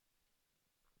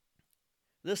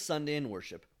This Sunday in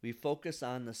worship, we focus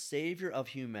on the Savior of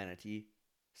humanity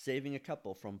saving a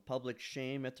couple from public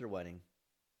shame at their wedding.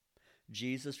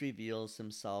 Jesus reveals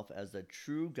himself as the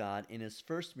true God in his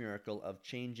first miracle of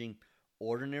changing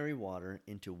ordinary water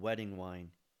into wedding wine.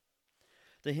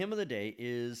 The hymn of the day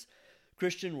is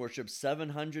Christian Worship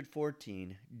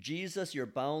 714, Jesus, Your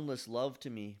Boundless Love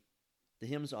to Me. The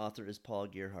hymn's author is Paul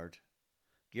Gerhardt.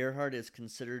 Gerhardt is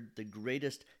considered the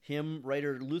greatest hymn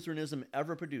writer Lutheranism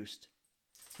ever produced.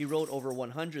 He wrote over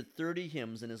 130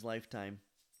 hymns in his lifetime.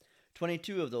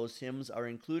 22 of those hymns are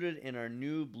included in our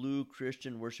new blue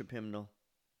Christian worship hymnal.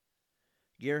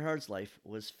 Gerhardt's life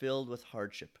was filled with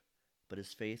hardship, but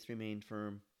his faith remained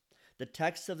firm. The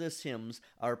texts of these hymns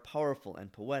are powerful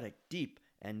and poetic, deep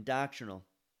and doctrinal.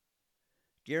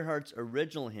 Gerhardt's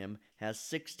original hymn has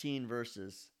 16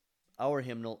 verses. Our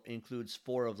hymnal includes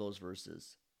 4 of those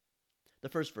verses. The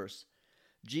first verse,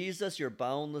 Jesus, your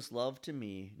boundless love to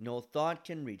me, no thought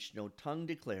can reach, no tongue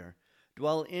declare,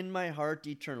 dwell in my heart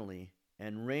eternally,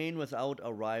 and reign without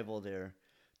a rival there.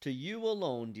 To you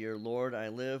alone, dear Lord, I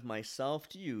live, myself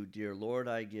to you, dear Lord,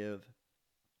 I give.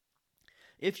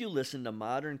 If you listen to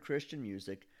modern Christian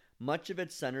music, much of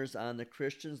it centers on the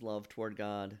Christian's love toward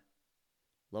God.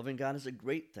 Loving God is a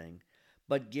great thing,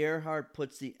 but Gerhardt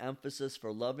puts the emphasis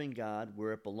for loving God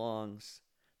where it belongs,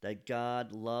 that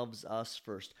God loves us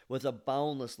first, with a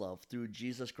boundless love through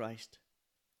Jesus Christ.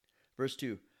 Verse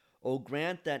 2, O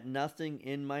grant that nothing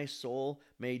in my soul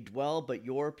may dwell but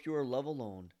your pure love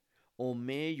alone. O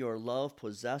may your love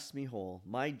possess me whole,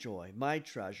 my joy, my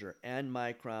treasure, and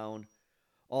my crown.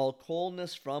 All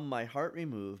coldness from my heart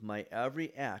remove, my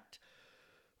every act,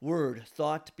 word,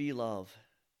 thought be love.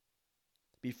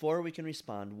 Before we can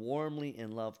respond warmly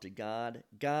in love to God,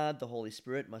 God, the Holy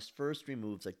Spirit, must first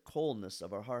remove the coldness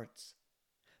of our hearts.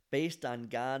 Based on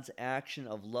God's action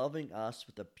of loving us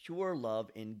with a pure love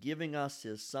in giving us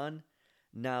His Son,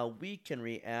 now we can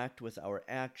react with our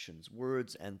actions,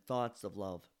 words, and thoughts of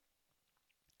love.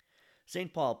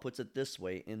 St. Paul puts it this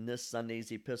way in this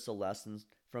Sunday's epistle lessons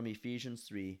from Ephesians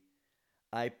 3.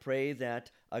 I pray that,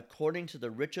 according to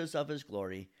the riches of His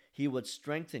glory, He would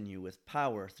strengthen you with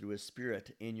power through His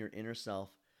Spirit in your inner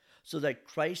self, so that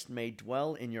Christ may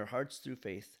dwell in your hearts through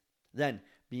faith. Then,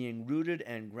 being rooted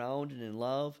and grounded in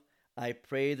love, I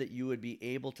pray that you would be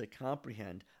able to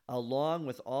comprehend, along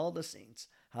with all the saints,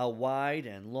 how wide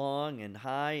and long and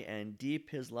high and deep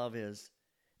His love is,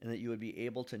 and that you would be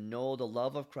able to know the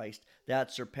love of Christ that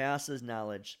surpasses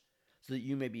knowledge, so that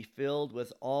you may be filled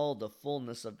with all the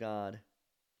fullness of God.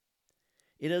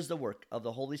 It is the work of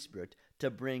the Holy Spirit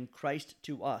to bring Christ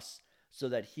to us, so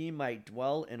that He might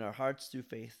dwell in our hearts through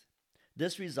faith.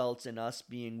 This results in us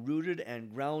being rooted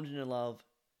and grounded in love.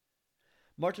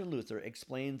 Martin Luther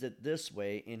explains it this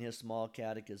way in his small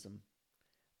catechism.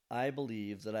 I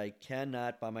believe that I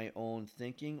cannot by my own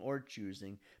thinking or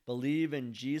choosing believe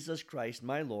in Jesus Christ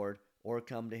my Lord or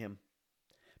come to Him.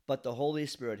 But the Holy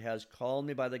Spirit has called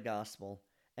me by the gospel,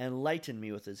 enlightened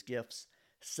me with His gifts,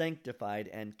 sanctified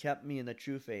and kept me in the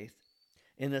true faith.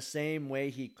 In the same way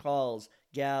He calls,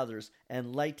 gathers,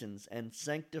 enlightens, and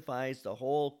sanctifies the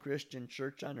whole Christian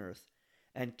church on earth,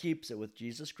 and keeps it with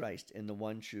Jesus Christ in the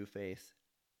one true faith.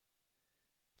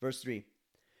 Verse 3,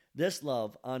 This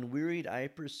love unwearied I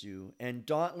pursue, and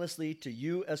dauntlessly to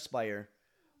you aspire.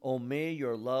 O may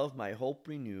your love my hope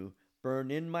renew,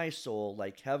 burn in my soul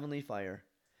like heavenly fire,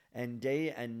 and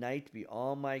day and night be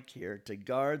all my care to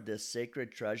guard this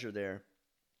sacred treasure there.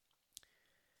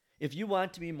 If you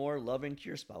want to be more loving to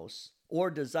your spouse, or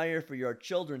desire for your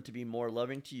children to be more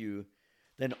loving to you,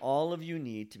 then all of you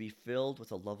need to be filled with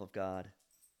the love of God.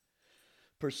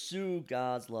 Pursue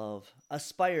God's love.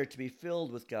 Aspire to be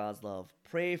filled with God's love.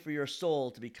 Pray for your soul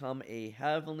to become a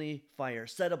heavenly fire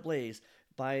set ablaze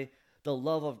by the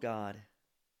love of God.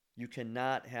 You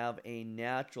cannot have a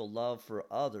natural love for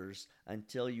others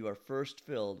until you are first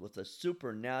filled with the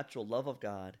supernatural love of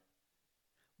God.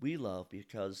 We love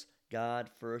because God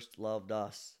first loved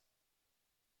us.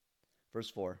 Verse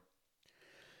 4.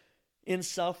 In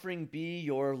suffering be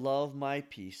your love my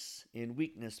peace, in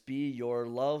weakness be your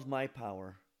love my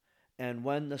power. And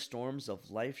when the storms of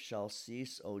life shall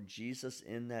cease, O Jesus,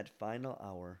 in that final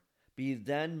hour, be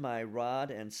then my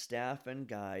rod and staff and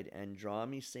guide, and draw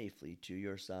me safely to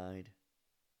your side.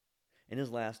 In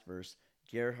his last verse,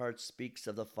 Gerhardt speaks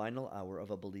of the final hour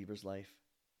of a believer's life.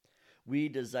 We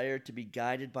desire to be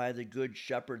guided by the good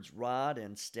shepherd's rod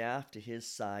and staff to his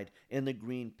side in the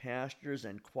green pastures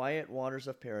and quiet waters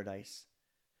of paradise.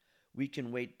 We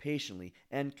can wait patiently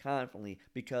and confidently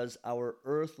because our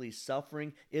earthly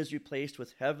suffering is replaced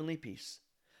with heavenly peace.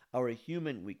 Our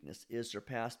human weakness is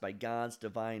surpassed by God's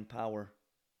divine power.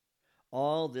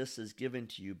 All this is given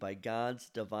to you by God's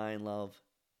divine love.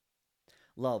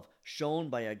 Love shown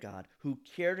by a God who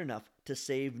cared enough to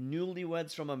save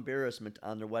newlyweds from embarrassment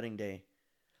on their wedding day.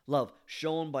 Love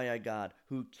shown by a God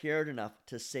who cared enough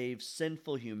to save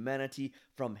sinful humanity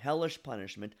from hellish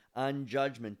punishment on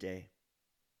Judgment Day.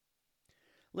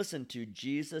 Listen to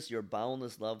Jesus, Your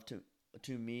Boundless Love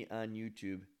to Me on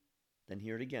YouTube. Then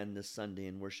hear it again this Sunday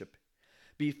in worship.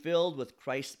 Be filled with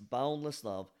Christ's boundless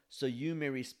love so you may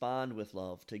respond with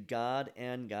love to God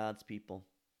and God's people.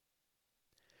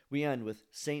 We end with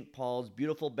St. Paul's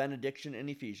beautiful benediction in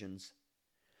Ephesians.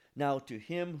 Now to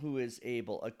him who is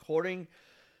able, according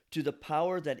to the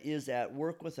power that is at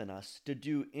work within us, to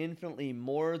do infinitely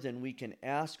more than we can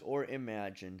ask or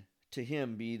imagine, to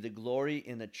him be the glory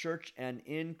in the church and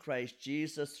in Christ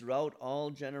Jesus throughout all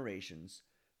generations,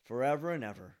 forever and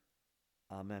ever.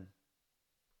 Amen.